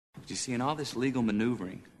you see, in all this legal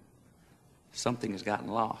maneuvering, something has gotten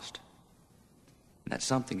lost. And that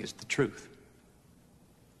something is the truth.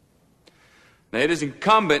 Now, it is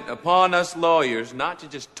incumbent upon us lawyers not to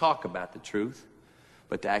just talk about the truth,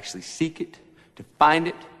 but to actually seek it, to find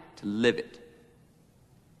it, to live it.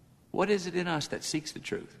 What is it in us that seeks the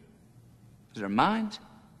truth? Is it our minds,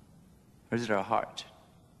 or is it our hearts?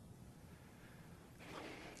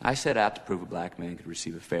 I set out to prove a black man could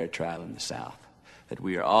receive a fair trial in the South, that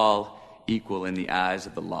we are all equal in the eyes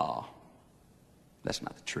of the law. That's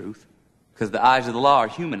not the truth, because the eyes of the law are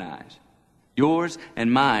human eyes, yours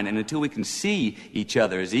and mine, and until we can see each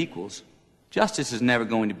other as equals, justice is never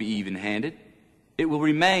going to be even-handed. It will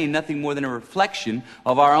remain nothing more than a reflection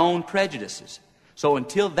of our own prejudices. So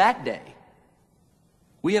until that day,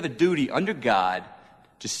 we have a duty under God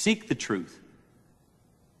to seek the truth.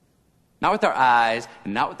 Not with our eyes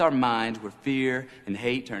and not with our minds, where fear and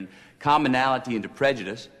hate turn commonality into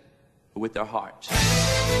prejudice, but with our hearts.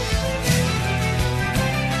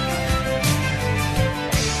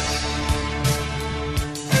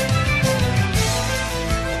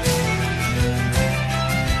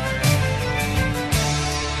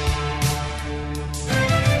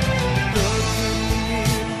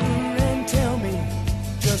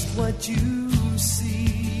 You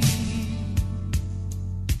see,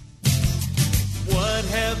 what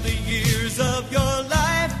have the years of your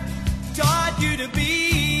life taught you to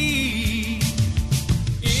be?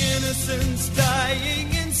 Innocence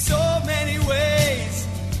dying in so many ways.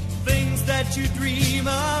 Things that you dream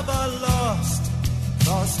of are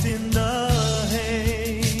lost in the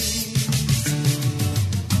haze.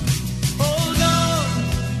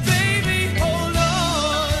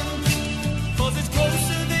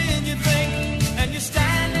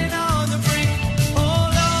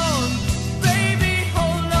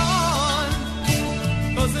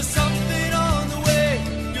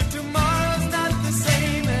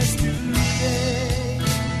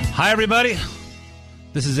 Hi, everybody.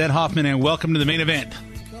 This is Ed Hoffman, and welcome to the main event.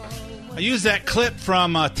 I used that clip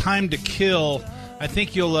from Time to Kill. I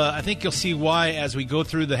think you'll see why as we go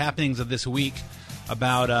through the happenings of this week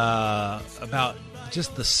about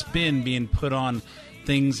just the spin being put on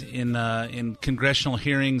things in congressional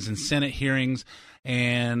hearings and Senate hearings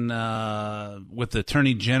and with the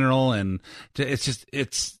Attorney General, and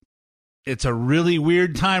it's a really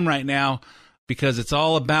weird time right now, because it's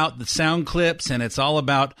all about the sound clips, and it's all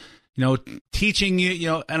about, teaching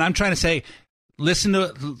you, and I'm trying to say,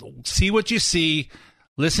 see what you see,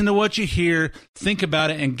 listen to what you hear, think about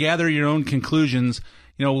it, and gather your own conclusions.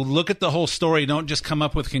 Look at the whole story. Don't just come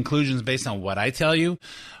up with conclusions based on what I tell you,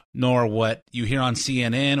 nor what you hear on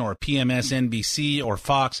CNN or PMSNBC or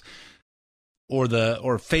Fox or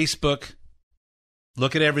Facebook.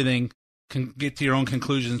 Look at everything. Can get to your own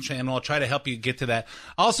conclusions, and I'll try to help you get to that.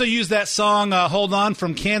 Also use that song, Hold On,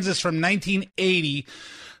 from Kansas from 1980.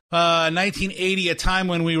 1980, a time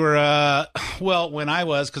when we were, when I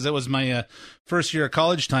was, because it was my first year of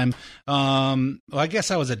college time. I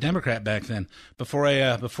guess I was a Democrat back then, before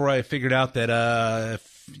I figured out that,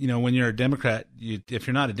 when you're a Democrat, if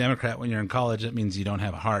you're not a Democrat when you're in college, that means you don't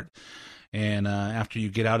have a heart. And after you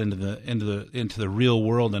get out into the real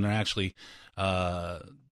world and are actually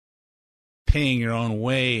paying your own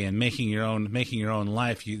way and making your own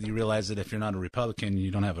life, you realize that if you're not a Republican,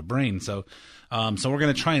 you don't have a brain. So we're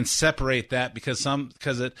going to try and separate that, because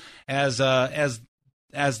as the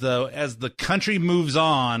country moves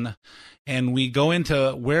on and we go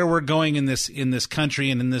into where we're going in this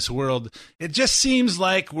country and in this world, it just seems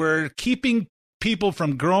like we're keeping people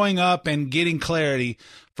from growing up and getting clarity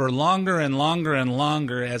for longer and longer and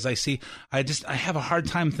longer. As I see, I have a hard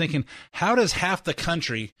time thinking, how does half the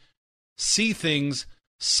country see things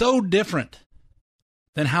so different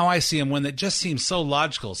than how I see them, when it just seems so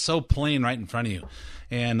logical, so plain right in front of you?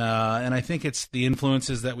 And I think it's the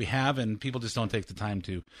influences that we have, and people just don't take the time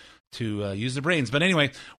to use their brains. But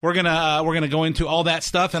anyway, we're gonna go into all that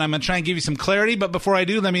stuff, and I'm gonna try and give you some clarity. But before I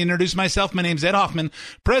do, let me introduce myself. My name's Ed Hoffman,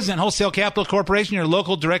 President, Wholesale Capital Corporation, your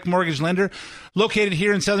local direct mortgage lender, located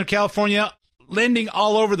here in Southern California, lending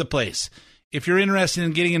all over the place. If you're interested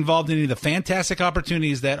in getting involved in any of the fantastic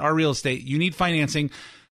opportunities that are real estate, you need financing,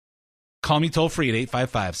 call me toll free at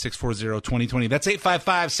 855-640-2020. That's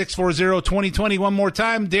 855-640-2020. One more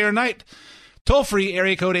time, day or night. Toll free,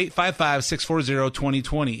 area code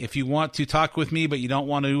 855-640-2020. If you want to talk with me, but you don't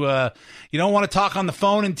want to talk on the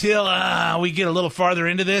phone until we get a little farther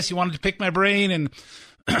into this. You wanted to pick my brain and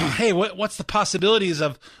hey, what's the possibilities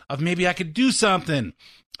of maybe I could do something?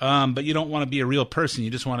 But you don't want to be a real person. You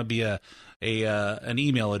just want to be an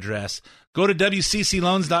email address. Go to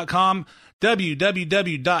WCCLoans.com,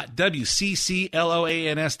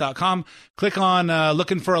 www.WCCLoans.com. Click on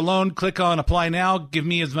looking for a loan. Click on apply now. Give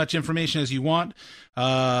me as much information as you want.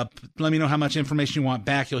 Let me know how much information you want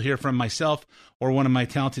back. You'll hear from myself or one of my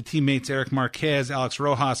talented teammates, Eric Marquez, Alex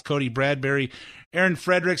Rojas, Cody Bradbury, Aaron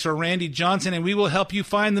Fredericks, or Randy Johnson, and we will help you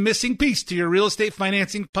find the missing piece to your real estate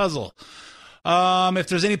financing puzzle. If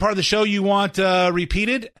there's any part of the show you want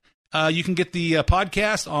repeated, you can get the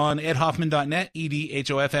podcast on edhoffman.net,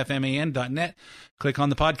 edhoffman.net. Click on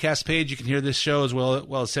the podcast page. You can hear this show as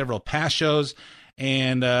well as several past shows,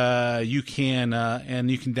 and you can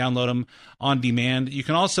download them on demand. You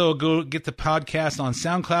can also go get the podcast on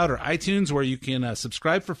SoundCloud or iTunes, where you can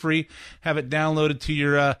subscribe for free, have it downloaded to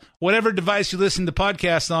your whatever device you listen to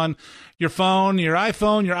podcasts on, your phone, your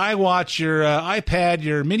iPhone, your iWatch, your iPad,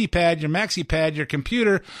 your MiniPad, your MaxiPad, your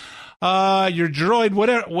computer, your Droid,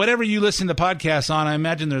 whatever you listen to podcasts on. I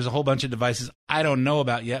imagine there's a whole bunch of devices I don't know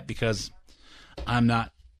about yet because I'm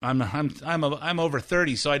over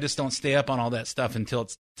 30, so I just don't stay up on all that stuff until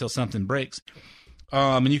something breaks.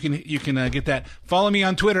 And you can get that. Follow me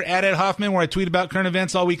on Twitter at Ed Hoffman, where I tweet about current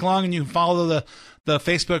events all week long, and you can follow the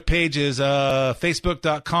Facebook page is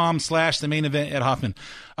facebook.com/the main event Ed Hoffman.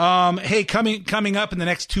 Hey, coming up in the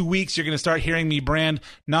next 2 weeks, you're going to start hearing me brand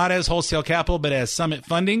not as Wholesale Capital, but as Summit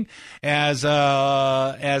Funding, as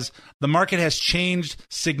the market has changed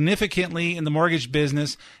significantly in the mortgage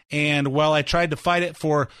business. And while I tried to fight it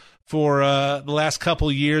for the last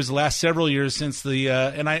several years since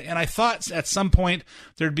and I thought at some point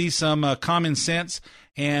there'd be some common sense,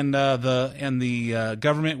 and the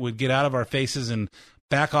government would get out of our faces and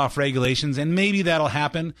back off regulations, and maybe that'll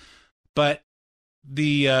happen. But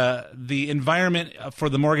the environment for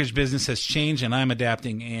the mortgage business has changed, and I'm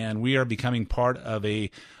adapting, and we are becoming part of a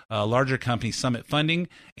larger company, Summit Funding,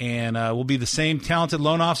 and we'll be the same talented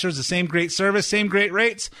loan officers, the same great service, same great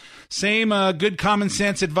rates, same good common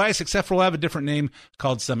sense advice, except for we'll have a different name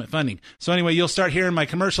called Summit Funding. So anyway, you'll start hearing my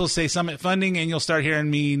commercials say Summit Funding, and you'll start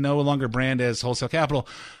hearing me no longer brand as Wholesale Capital.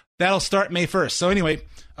 That'll start May 1st. So anyway,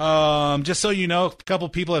 just so you know, a couple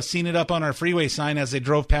people have seen it up on our freeway sign as they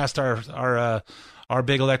drove past our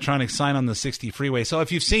big electronic sign on the 60 freeway. So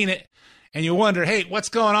if you've seen it and you wonder, hey, what's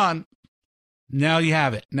going on? Now you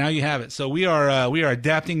have it. So we are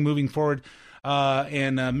adapting, moving forward,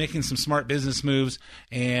 and making some smart business moves.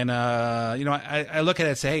 And I look at it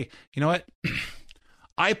and say, hey, you know what?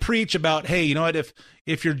 I preach about, hey, you know what? If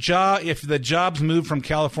the jobs move from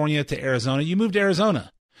California to Arizona, you move to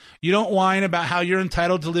Arizona. You don't whine about how you're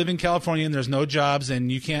entitled to live in California and there's no jobs and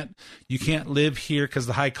you can't live here because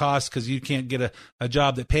the high cost, because you can't get a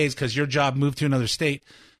job that pays because your job moved to another state.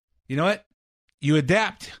 You know what? You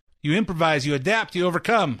adapt. You improvise, you adapt, you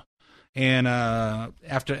overcome. And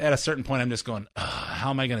at a certain point, I'm just going,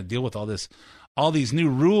 how am I going to deal with all these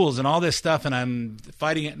new rules and all this stuff? And I'm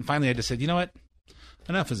fighting it. And finally, I just said, you know what?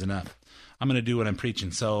 Enough is enough. I'm going to do what I'm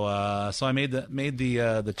preaching. So I made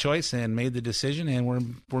the choice and made the decision,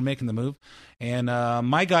 and we're making the move. And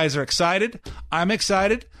my guys are excited. I'm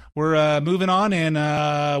excited. We're moving on,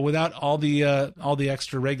 and without all the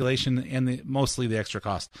extra regulation and mostly the extra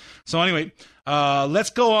cost. So anyway, let's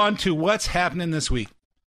go on to what's happening this week.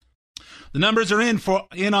 The numbers are in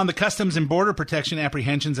on the Customs and Border Protection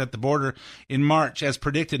apprehensions at the border in March. As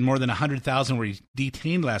predicted, more than 100,000 were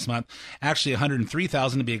detained last month, actually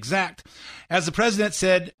 103,000 to be exact. As the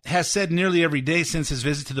president has said nearly every day since his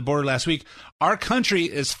visit to the border last week, our country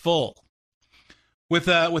is full. With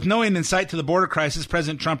no end in sight to the border crisis,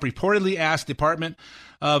 President Trump reportedly asked Department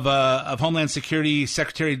of Homeland Security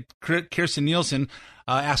Secretary Kirstjen Nielsen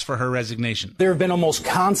asked for her resignation. There have been almost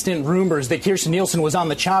constant rumors that Kirstjen Nielsen was on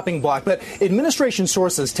the chopping block, but administration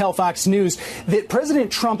sources tell Fox News that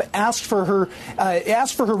President Trump asked for her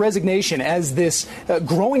resignation as this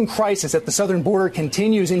growing crisis at the southern border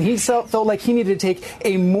continues, and he felt like he needed to take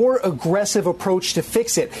a more aggressive approach to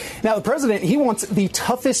fix it. Now, the president, he wants the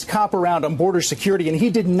toughest cop around on border security, and he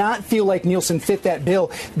did not feel like Nielsen fit that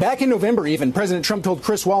bill. Back in November, even, President Trump told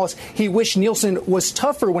Chris Wallace he wished Nielsen was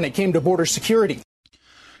tougher when it came to border security.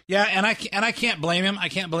 Yeah, and I can't blame him. He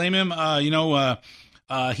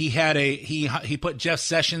put Jeff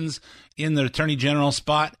Sessions in the Attorney General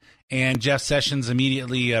spot, and Jeff Sessions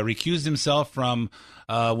immediately recused himself from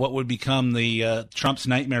what would become the Trump's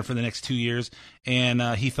nightmare for the next 2 years. And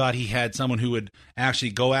he thought he had someone who would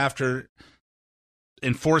actually go after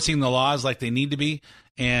enforcing the laws like they need to be,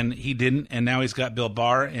 and he didn't. And now he's got Bill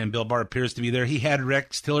Barr, and Bill Barr appears to be there. He had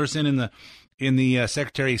Rex Tillerson in the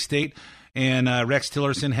Secretary of State. and Rex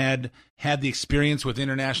Tillerson had the experience with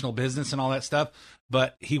international business and all that stuff,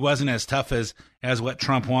 but he wasn't as tough as what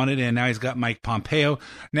Trump wanted, and now he's got Mike Pompeo.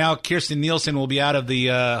 Now Kirstjen Nielsen will be out of the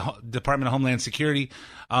Department of Homeland Security.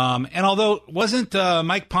 And although wasn't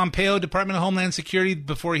Mike Pompeo Department of Homeland Security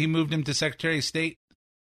before he moved him to Secretary of State?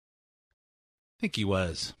 I think he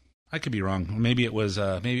was. I could be wrong. Maybe it was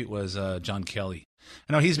John Kelly.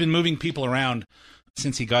 I know he's been moving people around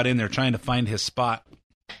since he got in there, trying to find his spot,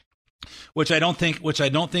 which I don't think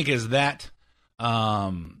is that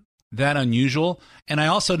unusual. And I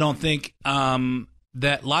also don't think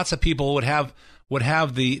that lots of people would have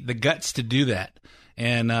the guts to do that.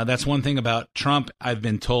 And that's one thing about Trump. I've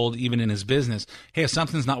been told, even in his business, hey, if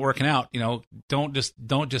something's not working out, don't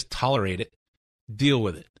just tolerate it. Deal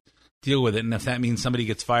with it. And if that means somebody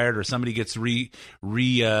gets fired or somebody gets relocated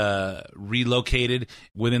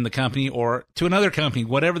within the company or to another company,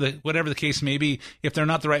 whatever the case may be, if they're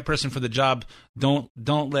not the right person for the job,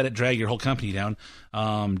 don't let it drag your whole company down.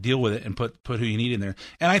 Deal with it and put who you need in there.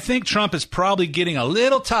 And I think Trump is probably getting a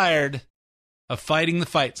little tired of fighting the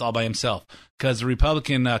fights all by himself, because the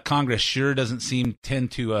Republican Congress sure doesn't tend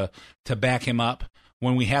to back him up.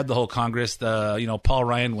 When we had the whole Congress, Paul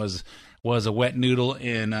Ryan was a wet noodle,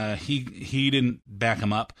 and he didn't back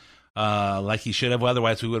him up like he should have.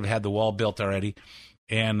 Otherwise, we would have had the wall built already,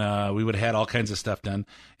 and we would have had all kinds of stuff done,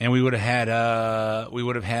 and we would have had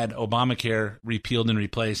Obamacare repealed and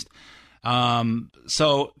replaced.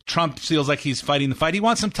 So Trump feels like he's fighting the fight. He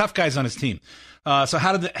wants some tough guys on his team. So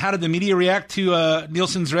how did the media react to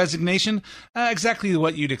Nielsen's resignation? Exactly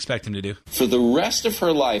what you'd expect him to do. For the rest of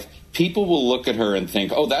her life, people will look at her and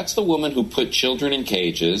think, oh, that's the woman who put children in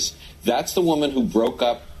cages. That's the woman who broke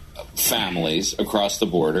up families across the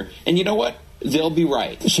border. And you know what? They'll be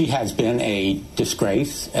right. She has been a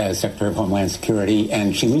disgrace as Secretary of Homeland Security,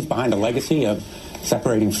 and she leaves behind a legacy of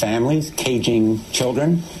separating families, caging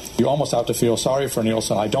children. You almost have to feel sorry for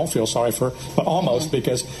Nielsen. I don't feel sorry for her, but almost,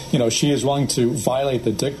 because, she is willing to violate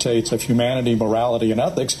the dictates of humanity, morality, and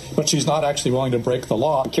ethics, but she's not actually willing to break the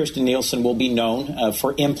law. Kirstjen Nielsen will be known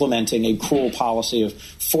for implementing a cruel policy of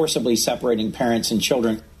forcibly separating parents and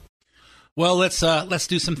children. Well, let's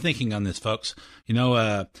do some thinking on this, folks.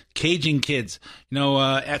 Caging kids.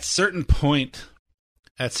 At certain point,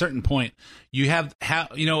 you have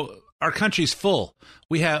our country's full.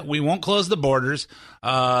 We won't close the borders.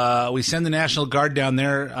 We send the National Guard down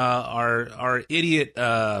there. Our idiot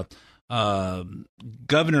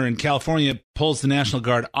governor in California pulls the National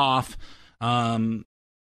Guard off. The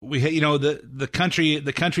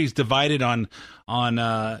country's divided on.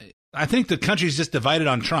 I think the country's just divided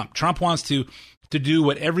on Trump. Trump wants to do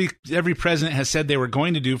what every president has said they were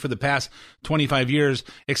going to do for the past 25 years,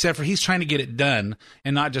 except for he's trying to get it done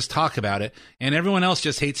and not just talk about it. And everyone else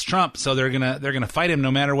just hates Trump, so they're gonna fight him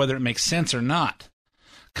no matter whether it makes sense or not.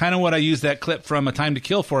 Kind of what I use that clip from A Time to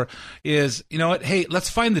Kill for is, hey, let's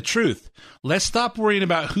find the truth. Let's stop worrying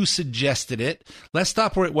about who suggested it. Let's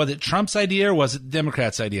stop worrying, was it Trump's idea or was it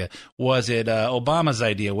Democrats' idea? Was it Obama's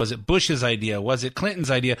idea? Was it Bush's idea? Was it Clinton's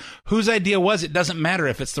idea? Whose idea was it? Doesn't matter.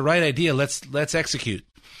 If it's the right idea, let's execute.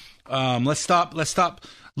 Let's stop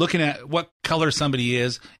looking at what color somebody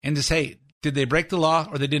is and just, hey, did they break the law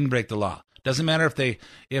or they didn't break the law? Doesn't matter if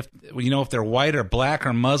they're white or black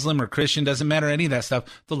or Muslim or Christian. Doesn't matter any of that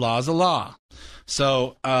stuff. The law is the law.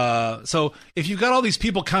 So if you've got all these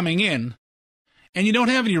people coming in, and you don't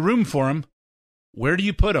have any room for them, where do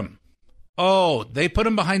you put them? Oh, they put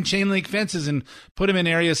them behind chain link fences and put them in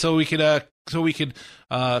areas so we could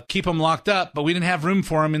keep them locked up, but we didn't have room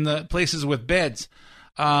for them in the places with beds.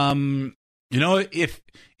 If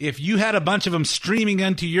you had a bunch of them streaming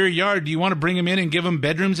into your yard, do you want to bring them in and give them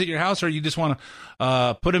bedrooms at your house, or you just want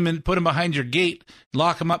to put them behind your gate,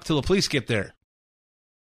 lock them up till the police get there?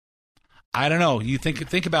 I don't know. You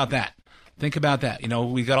think about that. Think about that.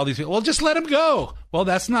 We got all these people. Well, just let them go. Well,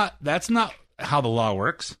 that's not how the law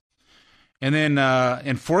works. And then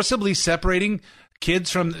and forcibly separating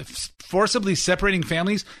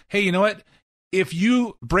families. Hey, you know what? If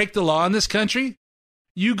you break the law in this country,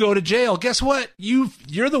 you go to jail. Guess what?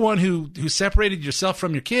 You're the one who separated yourself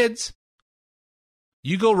from your kids.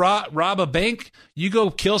 You go rob a bank. You go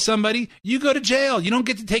kill somebody. You go to jail. You don't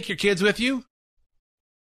get to take your kids with you.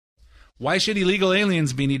 Why should illegal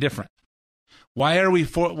aliens be any different? Why are we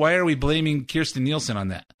blaming Kirstjen Nielsen on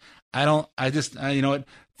that?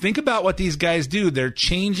 Think about what these guys do. They're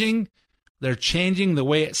changing the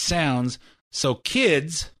way it sounds. So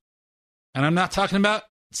kids, and I'm not talking about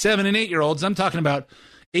 7 and 8 year olds. I'm talking about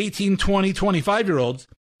 18, 20, 25 year olds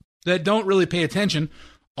that don't really pay attention.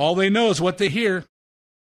 All they know is what they hear,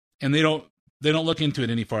 and they don't They don't look into it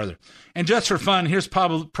any farther. And just for fun, here's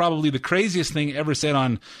probably the craziest thing ever said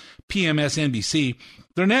on PMSNBC.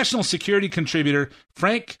 Their national security contributor,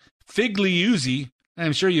 Frank Figliuzzi,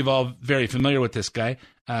 I'm sure you've all very familiar with this guy,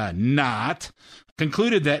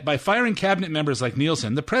 concluded that by firing cabinet members like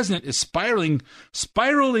Nielsen, the president is spiraling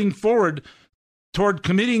forward toward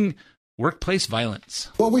committing workplace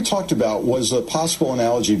violence. What we talked about was a possible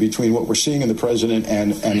analogy between what we're seeing in the president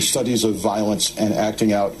and studies of violence and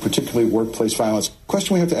acting out, particularly workplace violence. The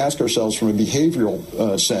question we have to ask ourselves from a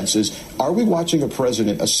behavioral sense is, are we watching a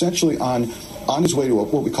president essentially on his way to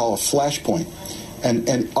what we call a flashpoint?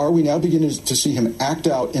 And are we now beginning to see him act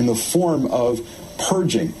out in the form of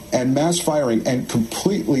purging and mass firing and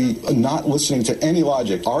completely not listening to any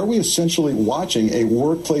logic? Are we essentially watching a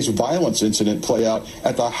workplace violence incident play out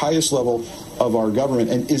at the highest level of our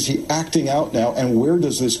government? And is he acting out now? And where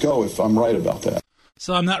does this go if I'm right about that?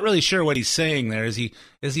 So I'm not really sure what he's saying there. Is he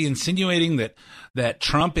insinuating that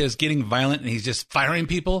Trump is getting violent and he's just firing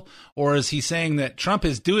people? Or is he saying that Trump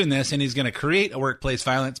is doing this and he's going to create a workplace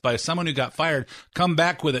violence by someone who got fired, come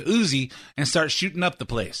back with a Uzi and start shooting up the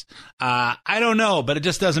place? I don't know, but it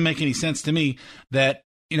just doesn't make any sense to me that,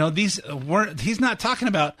 he's not talking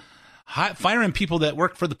about firing people that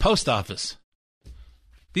work for the post office.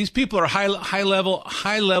 These people are high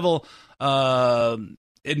level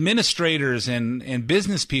administrators and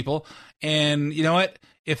business people. And you know what?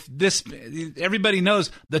 Everybody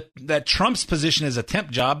knows that Trump's position is a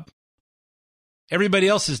temp job. Everybody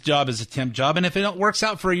else's job is a temp job. And if it works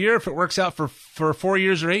out for a year, if it works out for 4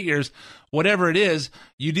 years or 8 years, whatever it is,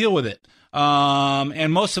 you deal with it.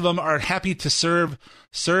 And most of them are happy to serve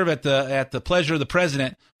at the pleasure of the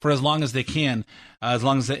president for as long as they can, as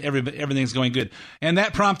long as everything's going good. And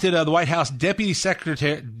that prompted the White House Deputy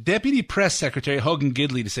Press Secretary Hogan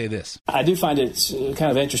Gidley to say this. I do find it kind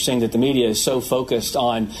of interesting that the media is so focused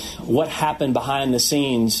on what happened behind the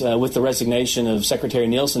scenes with the resignation of Secretary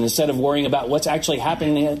Nielsen instead of worrying about what's actually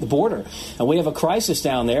happening at the border. And we have a crisis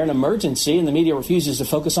down there, an emergency, and the media refuses to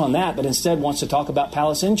focus on that, but instead wants to talk about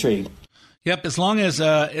palace intrigue. Yep, as long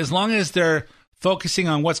as they're focusing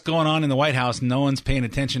on what's going on in the White House, no one's paying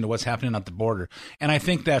attention to what's happening at the border. And I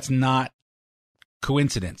think that's not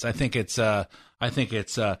coincidence. I think it's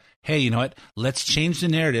hey, you know what? Let's change the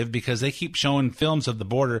narrative because they keep showing films of the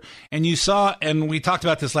border. And you saw, and we talked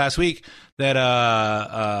about this last week, that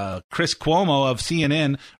Chris Cuomo of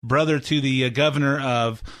CNN, brother to the governor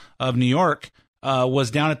of New York, was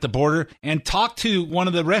down at the border and talked to one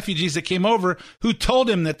of the refugees that came over, who told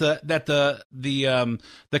him that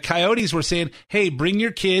the coyotes were saying, "Hey, bring your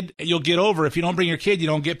kid, you'll get over. If you don't bring your kid, you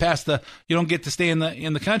don't get to stay in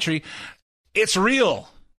the country." It's real.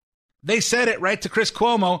 They said it right to Chris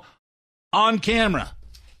Cuomo on camera.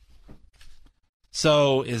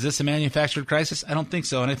 So is this a manufactured crisis? I don't think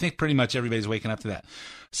so. And I think pretty much everybody's waking up to that.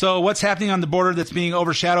 So what's happening on the border that's being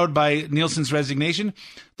overshadowed by Nielsen's resignation?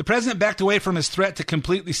 The president backed away from his threat to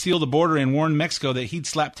completely seal the border and warned Mexico that he'd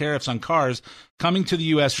slap tariffs on cars coming to the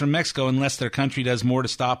U.S. from Mexico unless their country does more to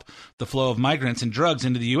stop the flow of migrants and drugs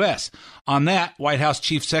into the U.S. On that, White House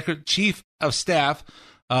Chief of Staff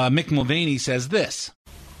Mick Mulvaney says this.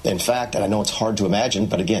 In fact, and I know it's hard to imagine,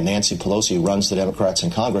 but again, Nancy Pelosi runs the Democrats in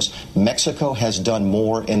Congress. Mexico has done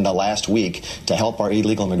more in the last week to help our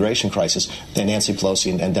illegal immigration crisis than Nancy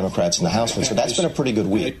Pelosi and Democrats in the House. So that's been a pretty good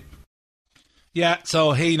week. Yeah,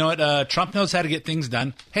 so, hey, you know what? Trump knows how to get things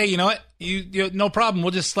done. Hey, you know what? You no problem. We'll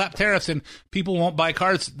just slap tariffs and people won't buy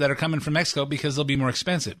cars that are coming from Mexico because they'll be more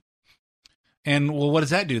expensive. And, well, what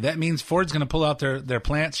does that do? That means Ford's going to pull out their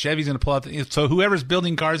plants. Chevy's going to pull out. So whoever's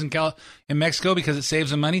building cars in Mexico because it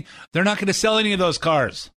saves them money, they're not going to sell any of those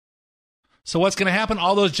cars. So what's going to happen?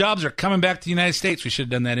 All those jobs are coming back to the United States. We should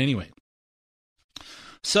have done that anyway.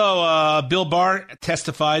 So Bill Barr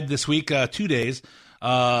testified this week, 2 days.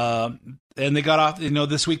 And they got off,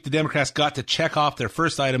 this week the Democrats got to check off their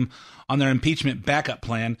first item on their impeachment backup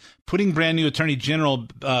plan, putting brand new Attorney General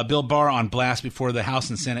Bill Barr on blast before the House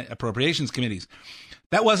and Senate Appropriations Committees.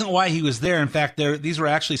 That wasn't why he was there. In fact, these were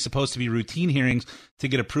actually supposed to be routine hearings to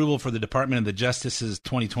get approval for the Department of the Justice's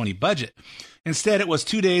 2020 budget. Instead, it was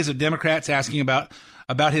 2 days of Democrats asking about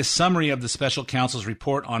his summary of the special counsel's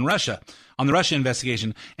report on the Russia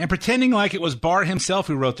investigation, and pretending like it was Barr himself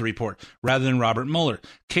who wrote the report, rather than Robert Mueller.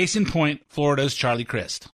 Case in point, Florida's Charlie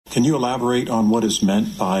Crist. Can you elaborate on what is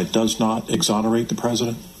meant by does not exonerate the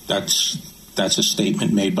president? That's a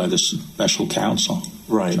statement made by the special counsel.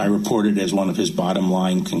 Right. I reported it as one of his bottom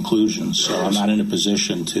line conclusions, so I'm not in a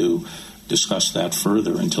position to discuss that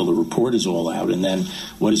further until the report is all out. And then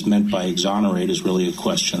what is meant by exonerate is really a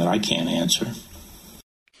question that I can't answer.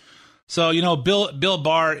 So, Bill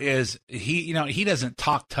Barr he doesn't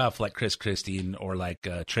talk tough like Chris Christie or like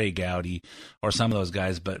Trey Gowdy or some of those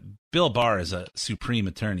guys, but Bill Barr is a supreme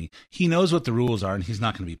attorney. He knows what the rules are, and he's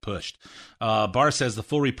not going to be pushed. Barr says the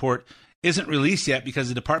full report isn't released yet because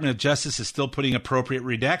the Department of Justice is still putting appropriate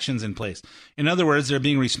redactions in place. In other words, they're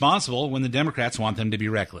being responsible when the Democrats want them to be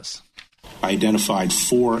reckless. I identified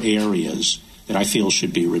 4 areas that I feel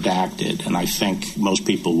should be redacted, and I think most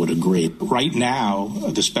people would agree. Right now,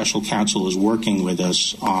 the special counsel is working with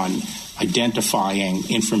us on identifying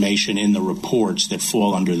information in the reports that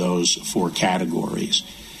fall under those 4 categories.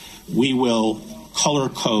 We will color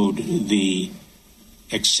code the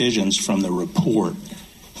excisions from the report,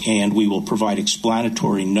 and we will provide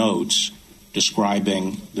explanatory notes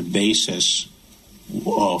describing the basis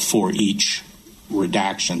for each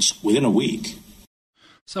redactions within a week.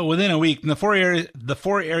 So within a week, the four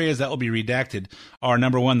areas that will be redacted are,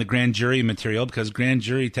 number one, the grand jury material, because grand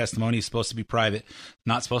jury testimony is supposed to be private,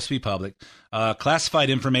 not supposed to be public. Classified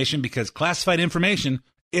information, because classified information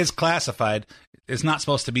is classified. It's not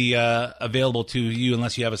supposed to be available to you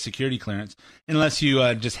unless you have a security clearance, unless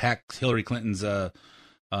you just hacked Hillary Clinton's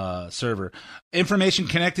server. Information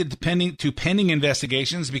connected to pending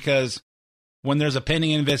investigations, because when there's a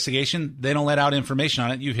pending investigation, they don't let out information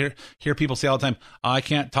on it. You hear people say all the time, I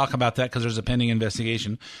can't talk about that because there's a pending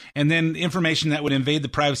investigation. And then information that would invade the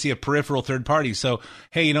privacy of peripheral third parties. So,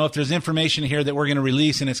 hey, if there's information here that we're going to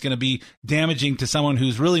release and it's going to be damaging to someone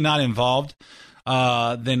who's really not involved,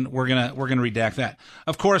 then we're gonna redact that.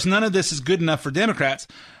 Of course, none of this is good enough for Democrats.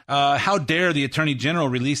 How dare the Attorney General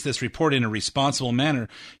release this report in a responsible manner?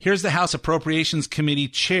 Here's the House Appropriations Committee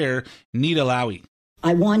Chair, Nita Lowey.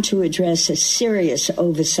 I want to address a serious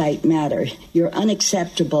oversight matter, your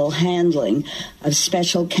unacceptable handling of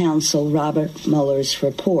Special Counsel Robert Mueller's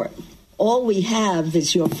report. All we have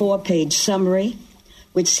is your 4-page summary,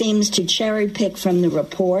 which seems to cherry-pick from the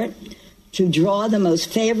report to draw the most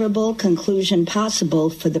favorable conclusion possible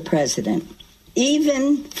for the president.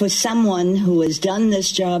 Even for someone who has done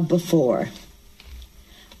this job before,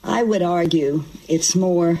 I would argue it's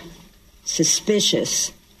more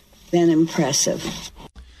suspicious than impressive.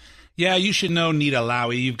 Yeah, you should know Nita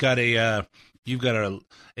Lowey. You've got a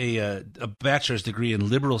bachelor's degree in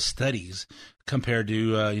liberal studies compared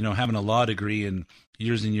to having a law degree and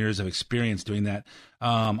years of experience doing that.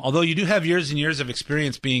 Although you do have years and years of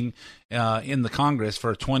experience being in the Congress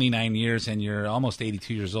for 29 years, and you're almost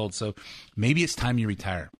 82 years old, so maybe it's time you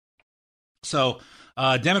retire. So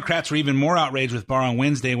Democrats were even more outraged with Barr on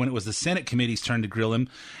Wednesday when it was the Senate committee's turn to grill him.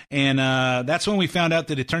 And that's when we found out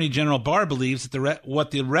that Attorney General Barr believes that what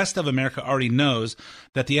the rest of America already knows,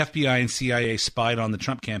 that the FBI and CIA spied on the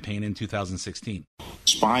Trump campaign in 2016.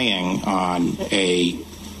 Spying on a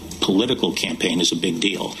political campaign is a big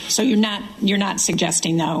deal. So you're not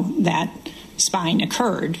suggesting, though, that spying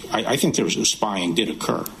occurred? I think spying did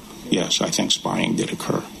occur. Yes, I think spying did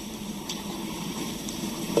occur.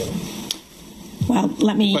 Well,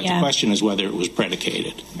 let me... But the question is whether it was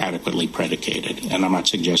adequately predicated. And I'm not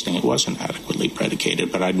suggesting it wasn't adequately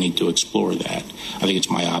predicated, but I'd need to explore that. I think it's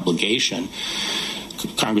my obligation.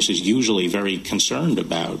 Congress is usually very concerned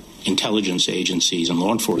about intelligence agencies and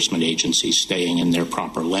law enforcement agencies staying in their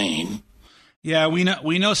proper lane. Yeah, we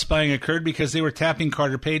know spying occurred because they were tapping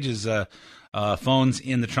Carter Page's phones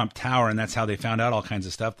in the Trump Tower, and that's how they found out all kinds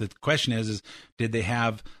of stuff. The question is did they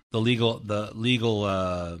have the legal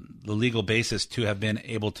basis to have been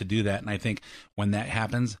able to do that? And I think when that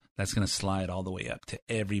happens, that's going to slide all the way up to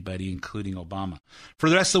everybody, including Obama. For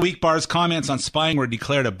the rest of the week, Barr's comments on spying were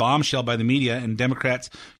declared a bombshell by the media, and Democrats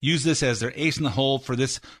use this as their ace in the hole for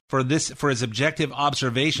his objective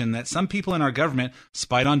observation that some people in our government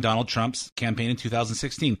spied on Donald Trump's campaign in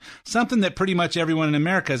 2016, something that pretty much everyone in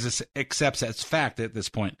America accepts as fact at this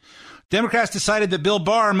point. Democrats decided that Bill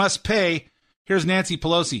Barr must pay. Here's Nancy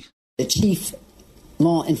Pelosi. The chief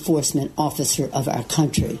law enforcement officer of our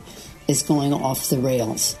country is going off the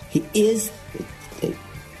rails. He is the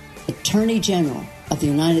Attorney General of the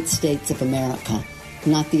United States of America,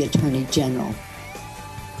 not the Attorney General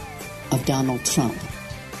of Donald Trump.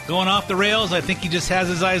 Going off the rails, I think he just has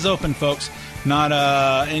his eyes open, folks.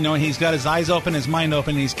 Not, he's got his eyes open, his mind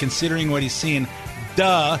open, and he's considering what he's seeing.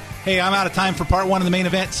 Duh. Hey, I'm out of time for part one of the main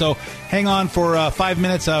event, so hang on for 5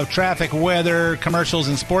 minutes of traffic, weather, commercials,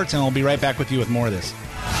 and sports, and I'll be right back with you with more of this.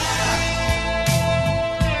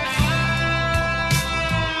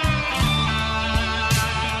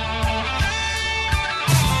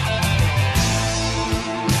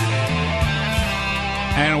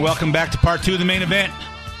 And welcome back to part two of the main event.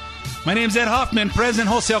 My name's Ed Hoffman, President,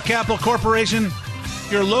 Wholesale Capital Corporation.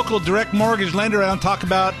 your local direct mortgage lender. I don't talk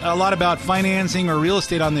about a lot about financing or real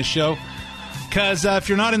estate on this show because if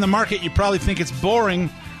you're not in the market, you probably think it's boring.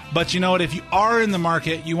 But you know what? If you are in the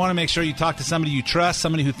market, you want to make sure you talk to somebody you trust,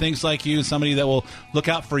 somebody who thinks like you, somebody that will look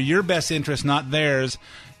out for your best interest, not theirs.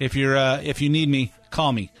 If you need me,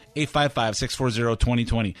 call me.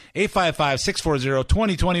 855-640-2020.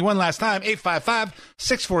 855-640-2020. One last time,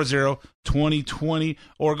 855-640-2020.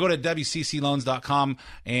 Or go to WCCLoans.com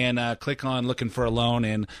and click on looking for a loan.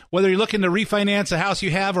 And whether you're looking to refinance a house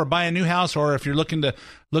you have or buy a new house, or if you're looking to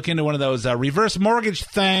look into one of those reverse mortgage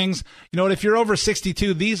things, you know what? If you're over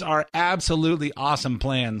 62, these are absolutely awesome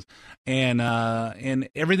plans. And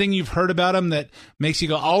everything you've heard about them that makes you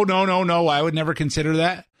go, oh, no, I would never consider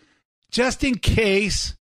that. Just in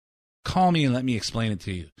case, call me and let me explain it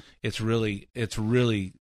to you. It's really, a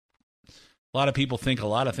lot of people think a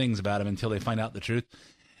lot of things about them until they find out the truth.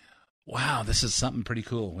 Wow, this is something pretty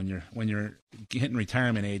cool when you're hitting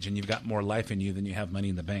retirement age and you've got more life in you than you have money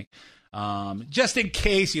in the bank. Just in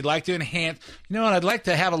case you'd like to enhance, you know what, I'd like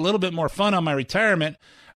to have a little bit more fun on my retirement,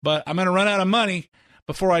 but I'm going to run out of money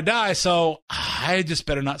before I die, so I just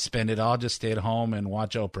better not spend it. I'll just stay at home and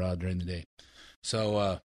watch Oprah during the day.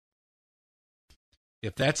 So,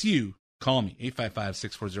 if that's you, call me,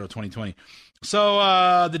 855-640-2020.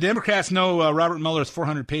 So the Democrats know Robert Mueller's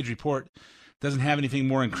 400-page report doesn't have anything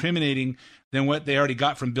more incriminating than what they already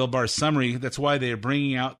got from Bill Barr's summary. That's why they are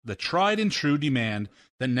bringing out the tried and true demand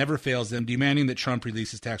that never fails them, demanding that Trump release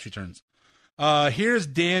his tax returns. Here's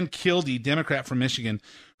Dan Kildee, Democrat from Michigan,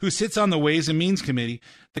 who sits on the Ways and Means Committee,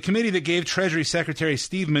 the committee that gave Treasury Secretary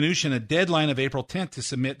Steve Mnuchin a deadline of April 10th to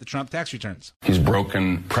submit the Trump tax returns. He's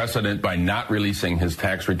broken precedent by not releasing his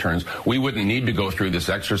tax returns. We wouldn't need to go through this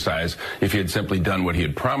exercise if he had simply done what he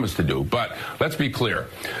had promised to do. But let's be clear.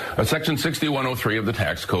 Section 6103 of the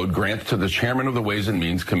tax code grants to the chairman of the Ways and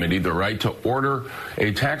Means Committee the right to order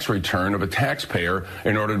a tax return of a taxpayer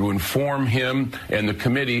in order to inform him and the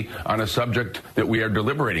committee on a subject that we are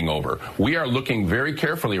deliberating over. We are looking very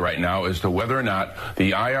carefully right now as to whether or not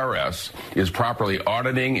the IRS is properly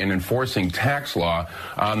auditing and enforcing tax law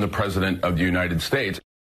on the President of the United States.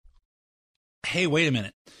 Hey, wait a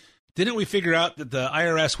minute. Didn't we figure out that the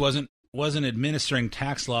IRS wasn't administering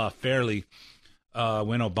tax law fairly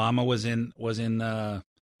when Obama was in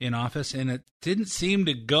office, and it didn't seem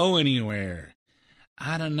to go anywhere?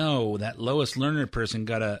 I don't know. That Lois Lerner person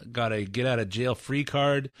got a get out of jail free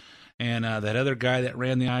card, and that other guy that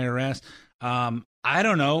ran the IRS. I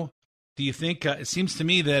don't know. Do you think it seems to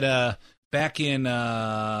me that back in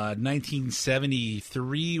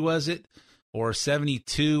 1973, was it, or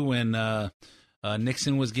 72, when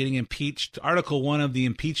Nixon was getting impeached, Article 1 of the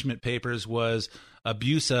impeachment papers was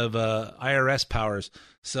abuse of IRS powers.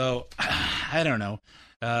 So I don't know.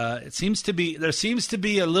 There seems to be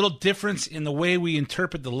a little difference in the way we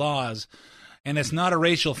interpret the laws, and it's not a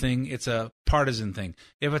racial thing; it's a partisan thing.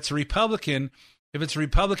 If it's a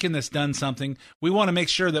Republican that's done something, we want to make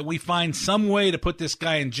sure that we find some way to put this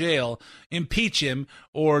guy in jail, impeach him,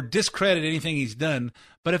 or discredit anything he's done.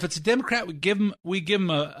 But if it's a Democrat, we give him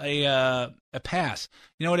a pass.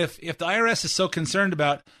 You know what? If the IRS is so concerned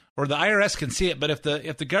about, or the IRS can see it, but if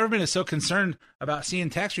the government is so concerned about seeing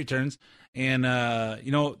tax returns, and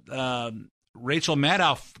Rachel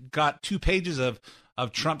Maddow got 2 pages of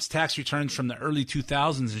Trump's tax returns from the early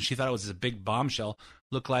 2000s, and she thought it was a big bombshell.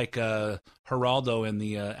 Looked like Geraldo in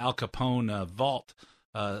the Al Capone vault,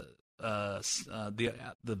 the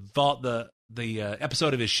vault, the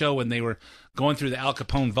episode of his show when they were going through the Al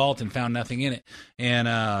Capone vault and found nothing in it. And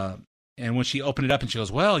when she opened it up and she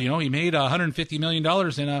goes, well, he made $150 million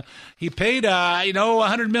and he paid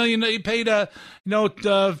 $100 million. He paid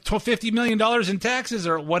 $50 million in taxes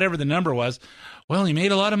or whatever the number was. Well, he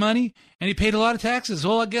made a lot of money and he paid a lot of taxes.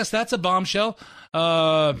 Well, I guess that's a bombshell.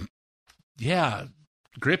 Yeah.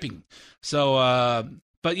 Gripping. So,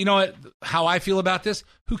 but you know what? How I feel about this?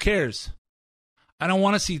 Who cares? I don't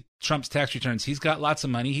want to see Trump's tax returns. He's got lots of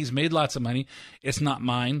money. He's made lots of money. It's not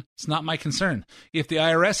mine. It's not my concern. If the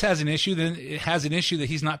IRS has an issue, then it has an issue that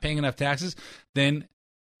he's not paying enough taxes. Then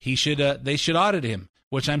they should audit him.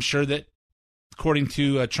 Which I'm sure that, according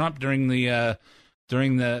to Trump during the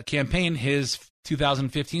campaign, his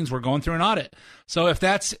 2015s were going through an audit. So if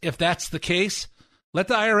that's the case, let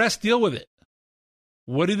the IRS deal with it.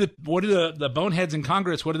 What do the boneheads in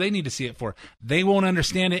Congress, what do they need to see it for? They won't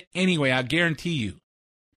understand it anyway, I guarantee you.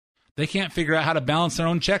 They can't figure out how to balance their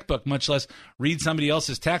own checkbook, much less read somebody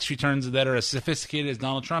else's tax returns that are as sophisticated as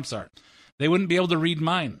Donald Trump's are. They wouldn't be able to read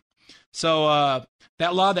mine. So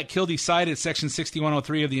that law that Kildee cited, Section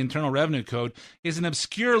 6103 of the Internal Revenue Code, is an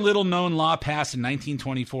obscure little-known law passed in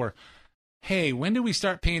 1924. Hey, when did we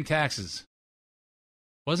start paying taxes?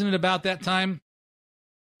 Wasn't it about that time?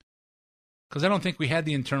 Because I don't think we had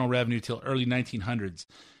the Internal Revenue till early 1900s.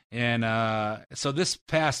 And so this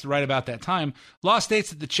passed right about that time. Law states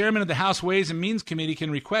that the chairman of the House Ways and Means Committee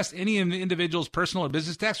can request any individual's personal or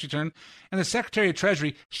business tax return, and the Secretary of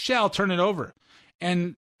Treasury shall turn it over.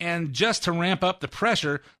 And just to ramp up the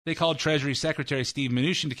pressure, they called Treasury Secretary Steve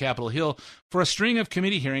Mnuchin to Capitol Hill for a string of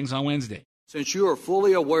committee hearings on Wednesday. Since you are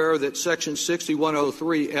fully aware that Section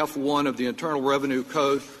 6103F1 of the Internal Revenue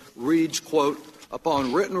Code reads, quote,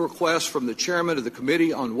 upon written request from the chairman of the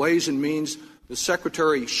Committee on Ways and Means, the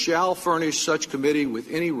Secretary shall furnish such committee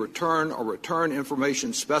with any return or return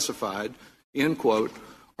information specified, end quote.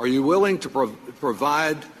 Are you willing to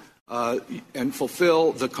provide and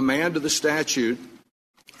fulfill the command of the statute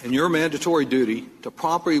and your mandatory duty to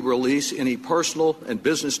promptly release any personal and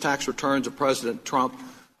business tax returns of President Trump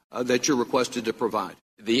that you're requested to provide?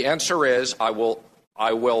 The answer is I will,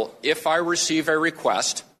 if I receive a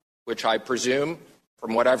request, which I presume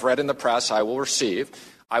from what I've read in the press I will receive,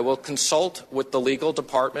 I will consult with the legal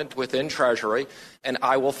department within Treasury, and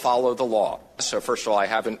I will follow the law. So first of all, I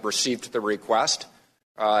haven't received the request.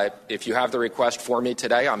 If you have the request for me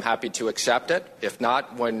today, I'm happy to accept it. If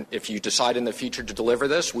not, if you decide in the future to deliver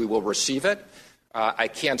this, we will receive it. I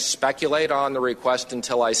can't speculate on the request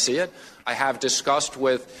until I see it. I have discussed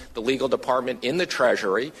with the legal department in the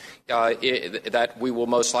Treasury that we will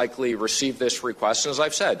most likely receive this request. And as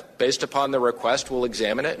I've said, based upon the request, we'll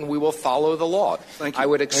examine it and we will follow the law. Thank you. I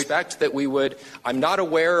would expect that we would. I'm not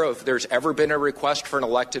aware of there's ever been a request for an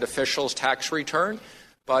elected official's tax return.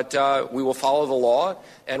 But we will follow the law,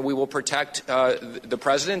 and we will protect the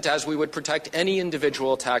president as we would protect any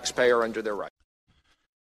individual taxpayer under their rights.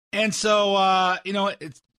 And so,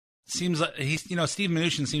 it seems like Steve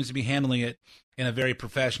Mnuchin seems to be handling it in a very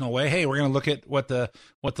professional way. Hey, we're going to look at what the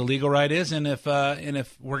legal right is, and if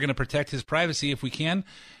we're going to protect his privacy if we can,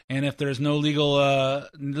 and if there's no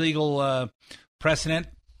legal precedent,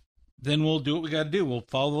 then we'll do what we got to do. We'll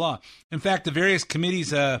follow the law. In fact, the various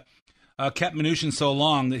committees kept Mnuchin so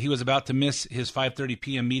long that he was about to miss his 5:30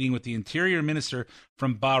 p.m. meeting with the Interior Minister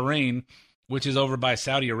from Bahrain, which is over by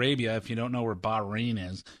Saudi Arabia. If you don't know where Bahrain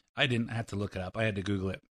is, I didn't have to look it up. I had to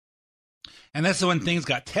Google it. And that's when things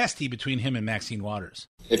got testy between him and Maxine Waters.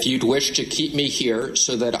 If you'd wish to keep me here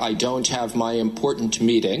so that I don't have my important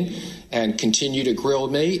meeting and continue to grill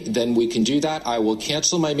me, then we can do that. I will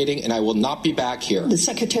cancel my meeting and I will not be back here. The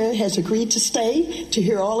Secretary has agreed to stay to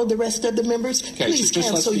hear all of the rest of the members. Okay, please so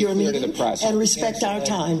cancel your meeting and respect our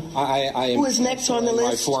time. Who is next on the list?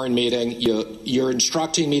 My foreign meeting. You're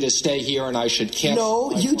instructing me to stay here and I should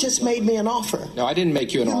cancel. No, you just made me an offer. No, I didn't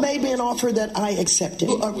make you an offer. You made me an offer that I accepted.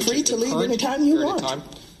 You are free to leave anytime you want.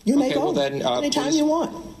 You may go anytime you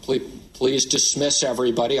want. Please dismiss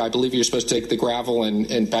everybody. I believe you're supposed to take the gravel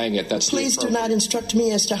and bang it. Please do not instruct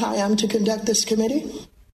me as to how I'm to conduct this committee.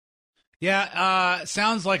 Yeah,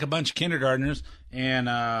 sounds like a bunch of kindergartners, and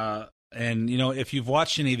if you've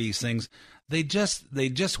watched any of these things, they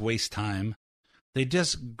just waste time. They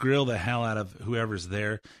just grill the hell out of whoever's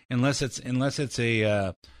there, unless it's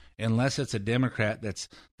a Democrat that's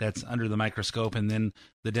under the microscope, and then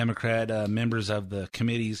the Democrat members of the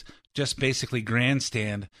committees just basically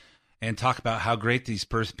grandstand and talk about how great these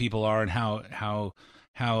people are and how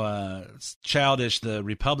childish the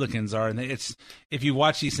Republicans are. And if you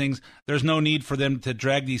watch these things, there's no need for them to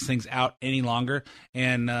drag these things out any longer.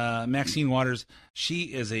 And Maxine Waters,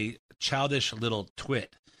 she is a childish little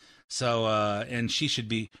twit. So, and she should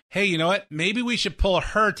be, hey, you know what? Maybe we should pull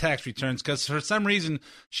her tax returns because for some reason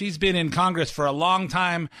she's been in Congress for a long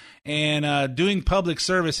time, and doing public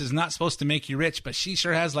service is not supposed to make you rich, but she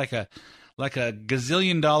sure has like a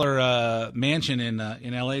gazillion-dollar mansion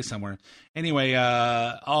in L.A. somewhere. Anyway,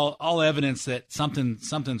 all evidence that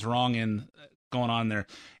something's wrong going on there.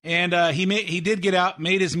 And he did get out,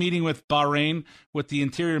 made his meeting with Bahrain with the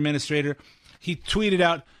Interior Administrator. He tweeted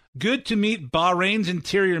out, "Good to meet Bahrain's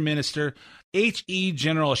Interior Minister, H.E.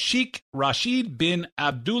 General Sheikh Rashid bin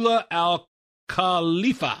Abdullah Al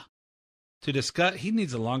Khalifa, to discuss." He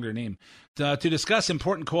needs a longer name. To discuss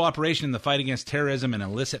important cooperation in the fight against terrorism and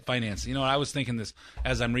illicit finance. You know, I was thinking this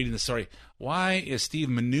as I'm reading the story. Why is Steve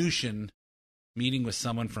Mnuchin meeting with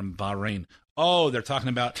someone from Bahrain? Oh, they're talking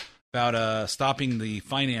about stopping the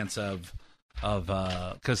finance of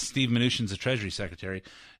because Steve Mnuchin's the Treasury Secretary.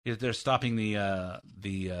 They're stopping the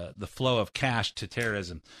flow of cash to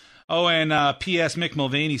terrorism. Oh, and P.S. Mick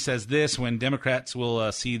Mulvaney says this when Democrats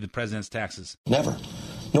will see the president's taxes. Never.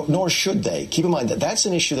 Nor should they. Keep in mind that that's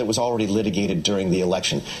an issue that was already litigated during the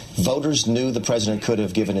election. Voters knew the president could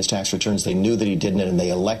have given his tax returns. They knew that he didn't, and they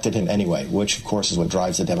elected him anyway, which, of course, is what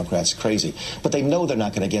drives the Democrats crazy. But they know they're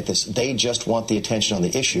not going to get this. They just want the attention on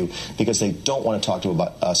the issue because they don't want to talk to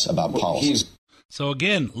us about policy. So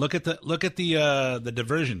again, look at the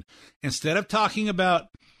diversion. Instead of talking about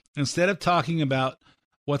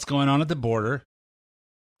what's going on at the border,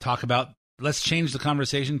 let's change the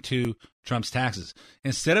conversation to Trump's taxes.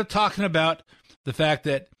 Instead of talking about the fact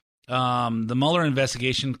that the Mueller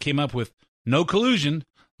investigation came up with no collusion,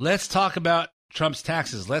 let's talk about Trump's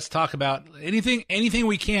taxes. Let's talk about anything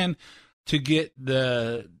we can to get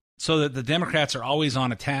so that the Democrats are always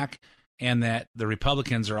on attack and that the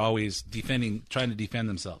Republicans are always trying to defend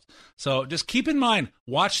themselves. So just keep in mind,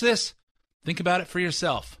 watch this, think about it for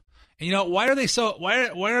yourself. And why are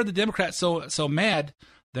the Democrats so mad?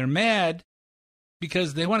 They're mad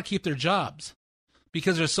because they want to keep their jobs,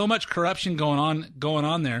 because there's so much corruption going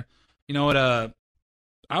on there. You know what?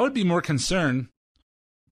 I would be more concerned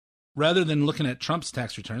rather than looking at Trump's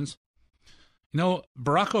tax returns. Barack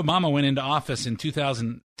Obama went into office in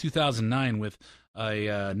 2009 with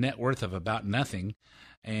a net worth of about nothing,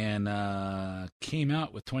 and came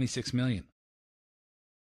out with $26 million.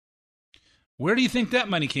 Where do you think that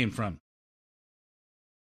money came from?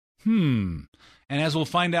 And as we'll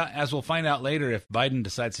find out later, if Biden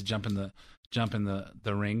decides to jump in the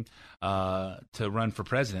ring to run for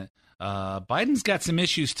president, Biden's got some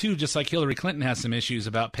issues too, just like Hillary Clinton has some issues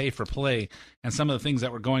about pay for play and some of the things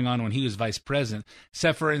that were going on when he was vice president.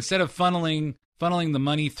 Except for instead of funneling the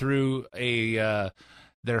money through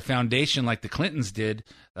their foundation like the Clintons did,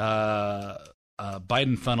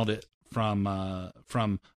 Biden funneled it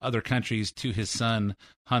from other countries to his son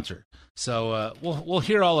Hunter. So we'll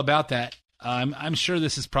hear all about that. I'm sure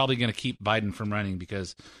this is probably going to keep Biden from running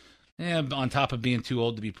because, on top of being too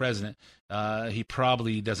old to be president, he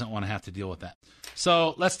probably doesn't want to have to deal with that.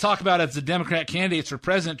 So let's talk about as the Democrat candidates for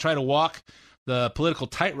president try to walk the political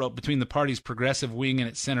tightrope between the party's progressive wing and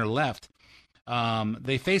its center left.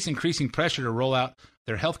 They face increasing pressure to roll out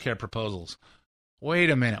their health care proposals. Wait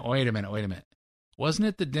a minute. Wasn't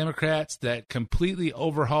it the Democrats that completely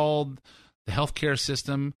overhauled the health care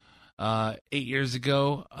system 8 years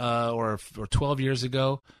ago or 12 years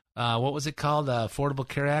ago? What was it called? Affordable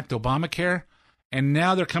Care Act, Obamacare? And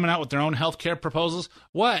now they're coming out with their own health care proposals.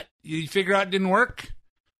 What? You figure out it didn't work?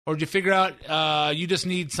 Or did you figure out you just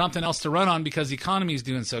need something else to run on because the economy is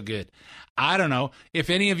doing so good? I don't know. If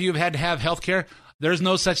any of you have had to have health care, there's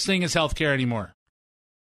no such thing as health care anymore.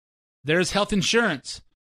 There's health insurance.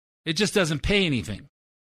 It just doesn't pay anything.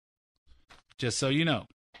 Just so you know.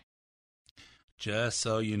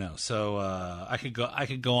 So I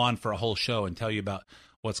could go on for a whole show and tell you about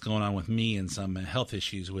what's going on with me and some health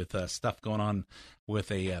issues with stuff going on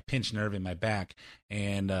with a pinched nerve in my back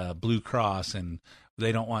and Blue Cross, and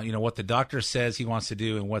they don't want, what the doctor says he wants to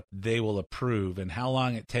do and what they will approve and how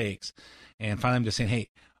long it takes. And finally I'm just saying, hey,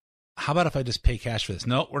 how about if I just pay cash for this?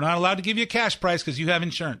 No, we're not allowed to give you a cash price because you have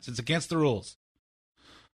insurance. It's against the rules.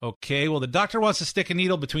 Okay, well, the doctor wants to stick a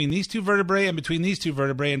needle between these two vertebrae and between these two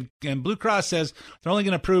vertebrae, and Blue Cross says they're only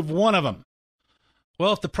going to approve one of them.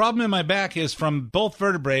 Well, if the problem in my back is from both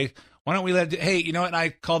vertebrae, why don't we let it, hey, you know what, I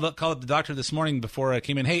called up the doctor this morning before I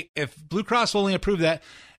came in. Hey, if Blue Cross will only approve that,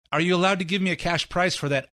 are you allowed to give me a cash price for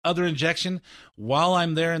that other injection while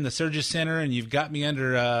I'm there in the surgery center and you've got me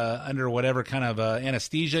under whatever kind of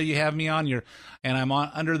anesthesia you have me on, and I'm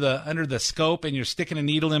on under the scope and you're sticking a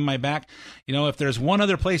needle in my back? If there's one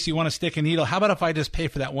other place you want to stick a needle, how about if I just pay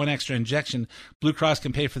for that one extra injection? Blue Cross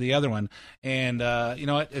can pay for the other one. And you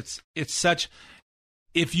know what? It's such.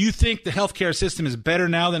 If you think the healthcare system is better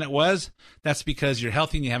now than it was, that's because you're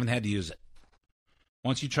healthy and you haven't had to use it.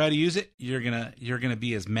 Once you try to use it, you're gonna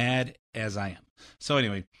be as mad as I am. So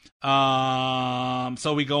anyway,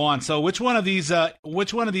 so we go on. So which one of these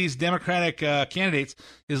Democratic candidates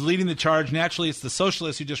is leading the charge? Naturally, it's the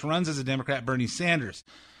socialist who just runs as a Democrat, Bernie Sanders.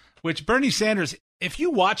 Which Bernie Sanders, if you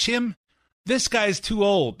watch him, this guy's too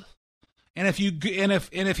old. And if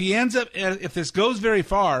he ends up, if this goes very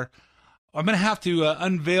far, I'm going to have to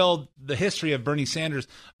unveil the history of Bernie Sanders.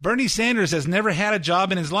 Bernie Sanders has never had a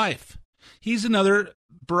job in his life. He's another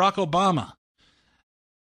Barack Obama.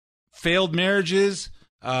 Failed marriages,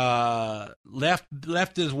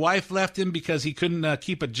 left his wife left him because he couldn't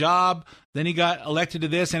keep a job. Then he got elected to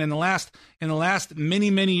this, and in the last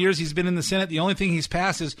many years he's been in the Senate, the only thing he's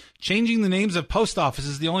passed is changing the names of post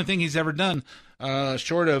offices. The only thing he's ever done,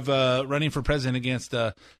 short of running for president against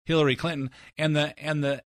Hillary Clinton. And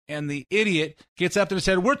the idiot gets up there and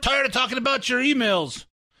said, "We're tired of talking about your emails."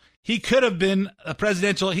 He could have been a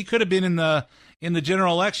presidential. He could have been in in the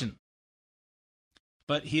general election.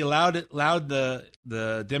 But he allowed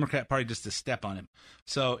the Democrat Party just to step on him.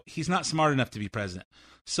 So he's not smart enough to be president.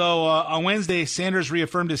 So on Wednesday, Sanders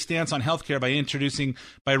reaffirmed his stance on health care by reintroducing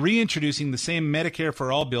the same Medicare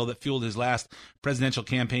for All bill that fueled his last presidential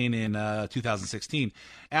campaign in 2016.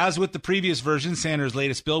 As with the previous version, Sanders'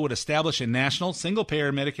 latest bill would establish a national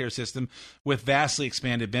single-payer Medicare system with vastly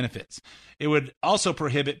expanded benefits. It would also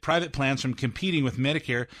prohibit private plans from competing with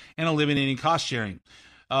Medicare and eliminating cost sharing.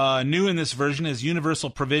 New in this version is universal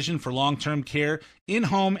provision for long-term care in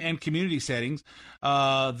home and community settings,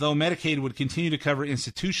 though Medicaid would continue to cover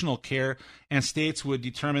institutional care and states would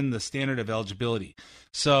determine the standard of eligibility.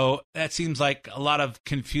 So that seems like a lot of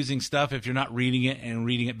confusing stuff if you're not reading it and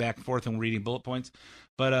reading it back and forth and reading bullet points.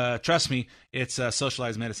 But trust me, it's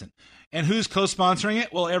socialized medicine. And who's co-sponsoring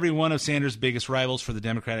it? Well, every one of Sanders' biggest rivals for the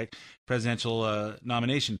Democratic presidential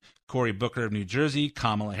nomination. Cory Booker of New Jersey,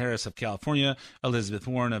 Kamala Harris of California, Elizabeth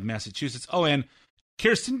Warren of Massachusetts, and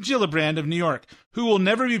Kirsten Gillibrand of New York, who will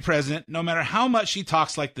never be president no matter how much she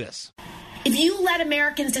talks like this. If you let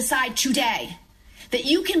Americans decide today that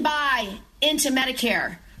you can buy into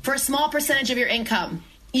Medicare for a small percentage of your income,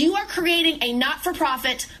 you are creating a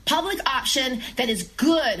not-for-profit public option that is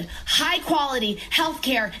good, high-quality health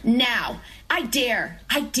care now. I dare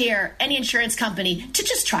any insurance company to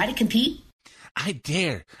just try to compete. I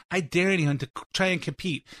dare anyone to try and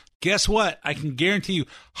compete. Guess what? I can guarantee you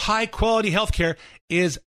high-quality health care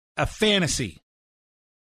is a fantasy.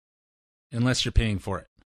 Unless you're paying for it.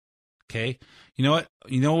 Okay? You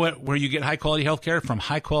know what? Where you get high-quality health care? From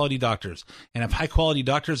high-quality doctors. And if high-quality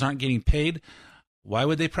doctors aren't getting paid, why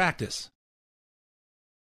would they practice?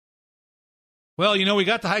 Well, we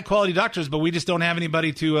got the high quality doctors, but we just don't have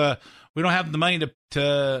anybody to. We don't have the money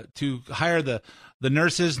to hire the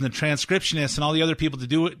nurses and the transcriptionists and all the other people to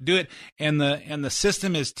do it. And the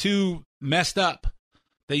system is too messed up.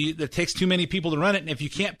 That takes too many people to run it, and if you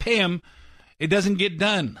can't pay them, it doesn't get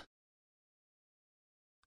done.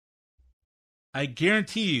 I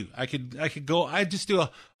guarantee you, I could go. I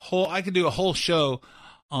could do a whole show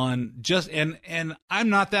on just and I'm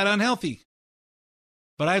not that unhealthy,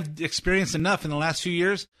 but I've experienced enough in the last few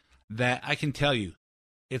years that I can tell you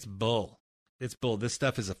it's bull. It's bull. This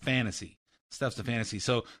stuff is a fantasy. Stuff's a fantasy.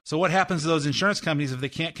 So what happens to those insurance companies if they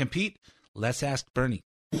can't compete? Let's ask Bernie.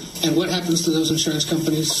 And what happens to those insurance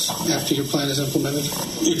companies after your plan is implemented?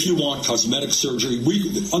 If you want cosmetic surgery,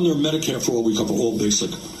 under Medicare for All, we cover all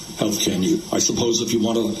basic health care. And I suppose if you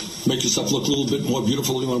want to make yourself look a little bit more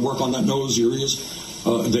beautiful, you want to work on that nose, your ears,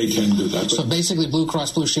 they can do that. So basically Blue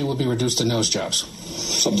Cross Blue Shield would be reduced to nose jobs.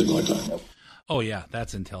 Something like that. Oh, yeah,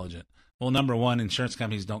 that's intelligent. Well, number one, insurance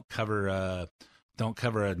companies don't cover a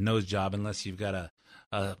nose job unless you've got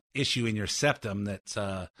a issue in your septum that's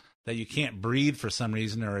that you can't breathe for some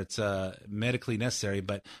reason or it's medically necessary.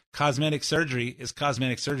 But cosmetic surgery is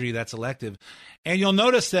cosmetic surgery. That's elective. And you'll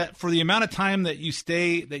notice that for the amount of time that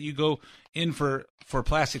you go in for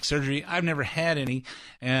plastic surgery, I've never had any,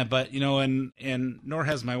 but and nor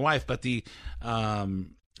has my wife. But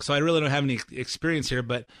so I really don't have any experience here.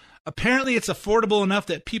 But apparently, it's affordable enough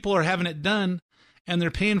that people are having it done, and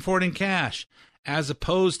they're paying for it in cash, as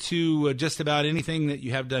opposed to just about anything that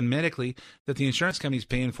you have done medically that the insurance company's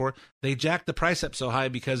paying for. They jack the price up so high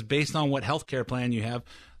because based on what healthcare plan you have,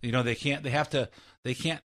 they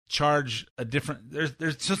can't charge a different.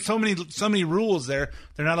 There's just so many rules there.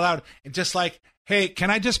 They're not allowed. And just like, hey, can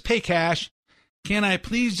I just pay cash? Can I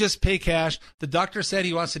please just pay cash? The doctor said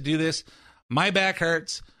he wants to do this. My back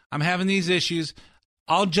hurts. I'm having these issues.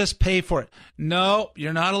 I'll just pay for it. No,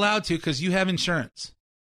 you're not allowed to because you have insurance.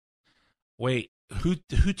 Wait, who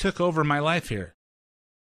took over my life here?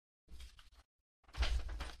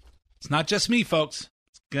 It's not just me, folks.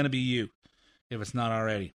 It's going to be you, if it's not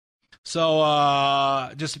already. So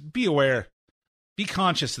just be aware. Be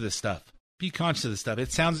conscious of this stuff. Be conscious of this stuff.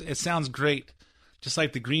 It sounds great. Just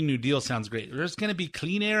like the Green New Deal sounds great. There's going to be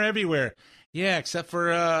clean air everywhere. Yeah, except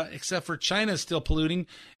for China still polluting,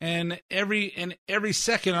 and every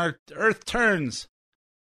second our Earth turns,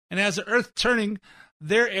 and as the Earth turning,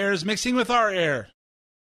 their air is mixing with our air.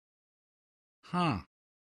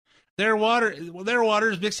 Their water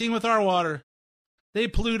is mixing with our water. They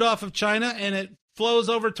pollute off of China, and it flows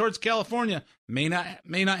over towards California. May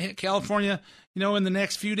not hit California, in the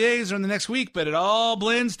next few days or in the next week, but it all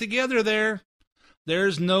blends together there.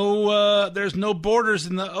 There's no borders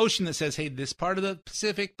in the ocean that says, hey, this part of the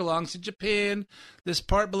Pacific belongs to Japan, this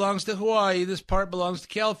part belongs to Hawaii, this part belongs to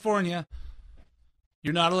California.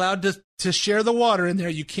 You're not allowed to share the water in there.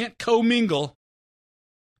 You can't commingle.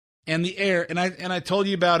 And the air, and I told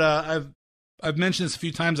you about I've mentioned this a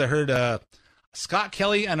few times. I heard Scott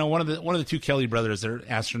Kelly, I know one of the two Kelly brothers. They're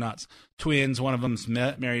astronauts, twins. One of them's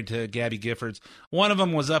married to Gabby Giffords. One of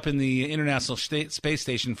them was up in the International Space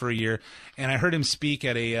Station for a year, and I heard him speak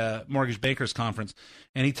at a mortgage bankers conference,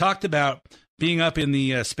 and he talked about being up in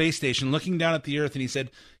the space station, looking down at the Earth, and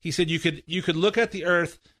he said you could look at the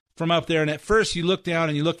Earth from up there, and at first you look down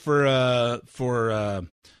and you look for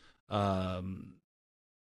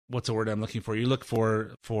what's the word I'm looking for? You look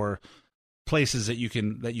for places that you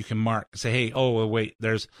can mark. Say, hey, oh wait,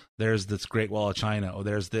 there's this Great Wall of China. Oh,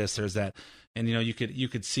 there's this, there's that, and you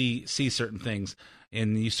could see certain things,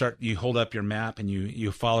 and you hold up your map and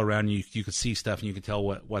you follow around. And you could see stuff and you could tell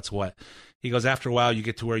what's what. He goes, after a while you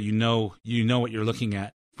get to where you know what you're looking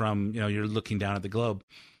at from, you're looking down at the globe,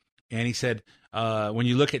 and he said when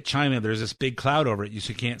you look at China, there's this big cloud over it. You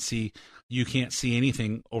can't see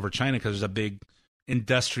anything over China because there's a big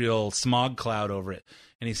industrial smog cloud over it.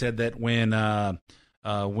 And he said that when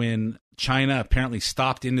China apparently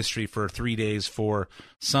stopped industry for 3 days for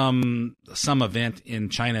some event in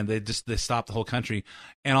China, they stopped the whole country,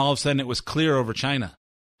 and all of a sudden it was clear over China,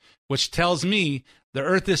 which tells me the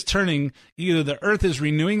Earth is turning. Either the Earth is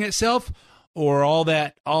renewing itself, or all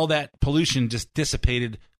that pollution just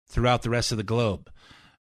dissipated throughout the rest of the globe.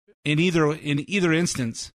 In either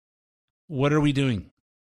instance, what are we doing?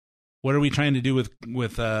 What are we trying to do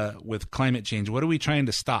with climate change? What are we trying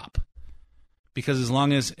to stop? Because as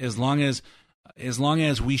long as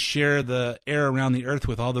we share the air around the Earth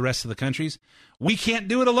with all the rest of the countries, we can't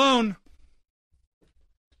do it alone.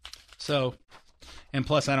 So, and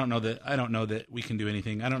plus, I don't know that we can do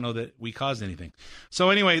anything. I don't know that we caused anything. So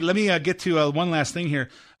anyway, let me get to one last thing here.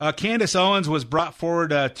 Candace Owens was brought forward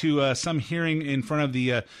to some hearing in front of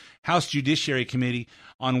the House Judiciary Committee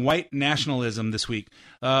on white nationalism this week.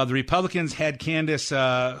 The Republicans had Candace,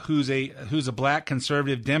 who's a black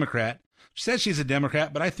conservative Democrat. She says she's a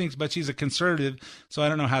Democrat, but she's a conservative, so I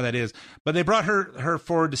don't know how that is. But they brought her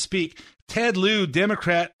forward to speak. Ted Lieu,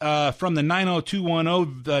 Democrat from the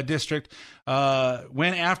 90210 district,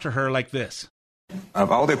 went after her like this.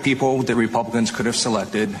 Of all the people that Republicans could have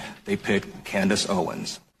selected, they picked Candace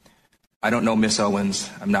Owens. I don't know Miss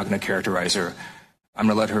Owens. I'm not going to characterize her. I'm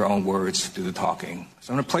going to let her own words do the talking.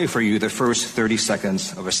 So I'm going to play for you the first 30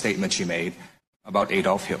 seconds of a statement she made about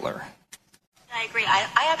Adolf Hitler. I agree.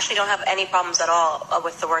 I actually don't have any problems at all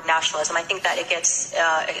with the word nationalism. I think that it gets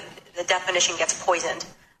the definition gets poisoned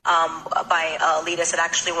by elitists that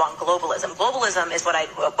actually want globalism. Globalism is what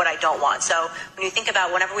I don't want. So when you think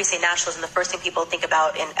about, whenever we say nationalism, the first thing people think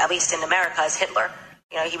about, at least in America, is Hitler.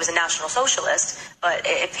 He was a National Socialist, but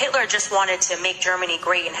if Hitler just wanted to make Germany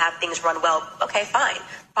great and have things run well, okay, fine.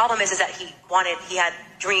 The problem is that he had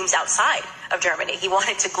dreams outside of Germany. He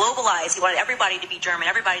wanted to globalize. He wanted everybody to be German,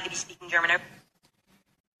 everybody to be speaking German.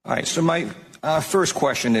 All right, so my first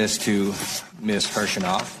question is to Ms.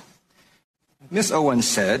 Hershinoff. Ms. Owens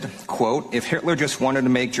said, quote, if Hitler just wanted to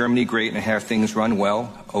make Germany great and have things run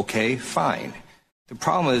well, okay, fine. The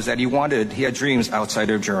problem is that he had dreams outside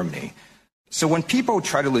of Germany. So when people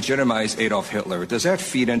try to legitimize Adolf Hitler, does that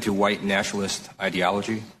feed into white nationalist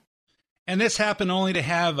ideology? And this happened only to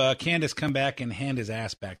have Candace come back and hand his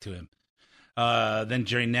ass back to him. Then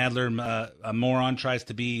Jerry Nadler, a moron, tries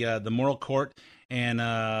to be the moral court and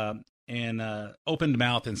opened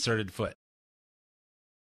mouth, inserted foot.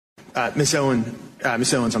 Miss Owens,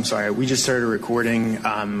 I'm sorry. We just started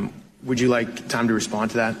recording. Would you like time to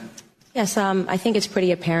respond to that? Yes, I think it's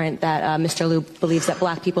pretty apparent that Mr. Lieu believes that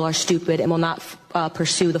black people are stupid and will not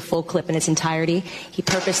pursue the full clip in its entirety. He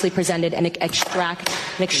purposely presented an extracted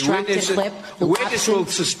clip. The witness will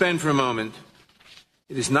suspend for a moment.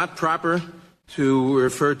 It is not proper to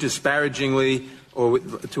refer disparagingly or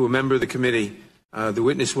to a member of the committee. The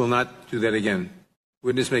witness will not do that again.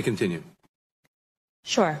 Witness may continue.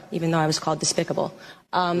 Sure, even though I was called despicable.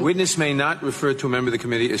 The witness may not refer to a member of the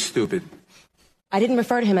committee as stupid. I didn't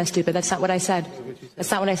refer to him as stupid. That's not what I said.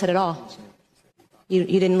 That's not what I said at all. You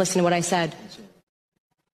didn't listen to what I said.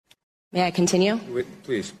 May I continue?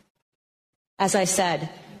 Please. As I said,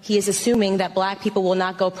 he is assuming that black people will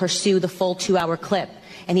not go pursue the full 2-hour clip.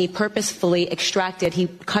 And he purposefully he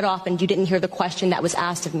cut off, and you didn't hear the question that was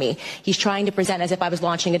asked of me. He's trying to present as if I was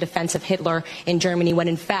launching a defense of Hitler in Germany, when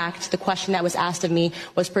in fact the question that was asked of me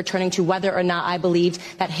was pertaining to whether or not I believed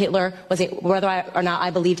that whether or not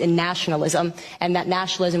I believed in nationalism, and that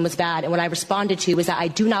nationalism was bad. And what I responded to was that I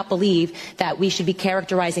do not believe that we should be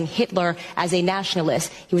characterizing Hitler as a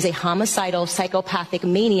nationalist. He was a homicidal, psychopathic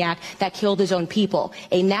maniac that killed his own people.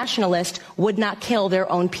 A nationalist would not kill their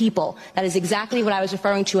own people. That is exactly what I was referring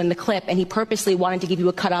referring to in the clip, and he purposely wanted to give you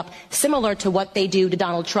a cut-up similar to what they do to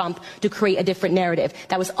Donald Trump to create a different narrative.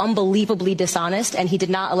 That was unbelievably dishonest, and he did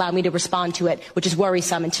not allow me to respond to it, which is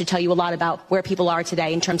worrisome and should tell you a lot about where people are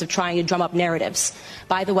today in terms of trying to drum up narratives.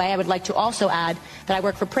 By the way, I would like to also add that I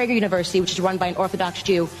work for Prager University, which is run by an Orthodox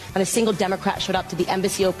Jew. When a single Democrat showed up to the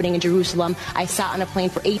embassy opening in Jerusalem, I sat on a plane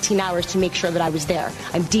for 18 hours to make sure that I was there.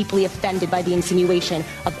 I'm deeply offended by the insinuation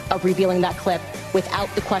of revealing that clip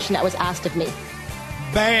without the question that was asked of me.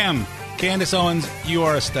 Bam! Candace Owens, you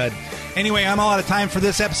are a stud. Anyway, I'm all out of time for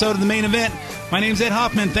this episode of The Main Event. My name's Ed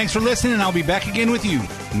Hoffman. Thanks for listening, and I'll be back again with you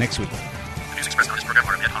next week. The views expressed on this program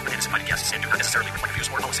are of Ed Hoffman and his invited guests and do not necessarily reflect the views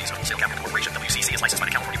or policies of Wholesale Capital Corporation. WCC is licensed by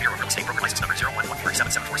the California Bureau of Real Estate Broker License Number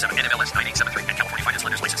 011377747 NMLS 9873 and California Finance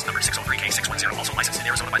Lenders License Number 603K610, also licensed in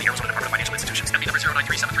Arizona by the Arizona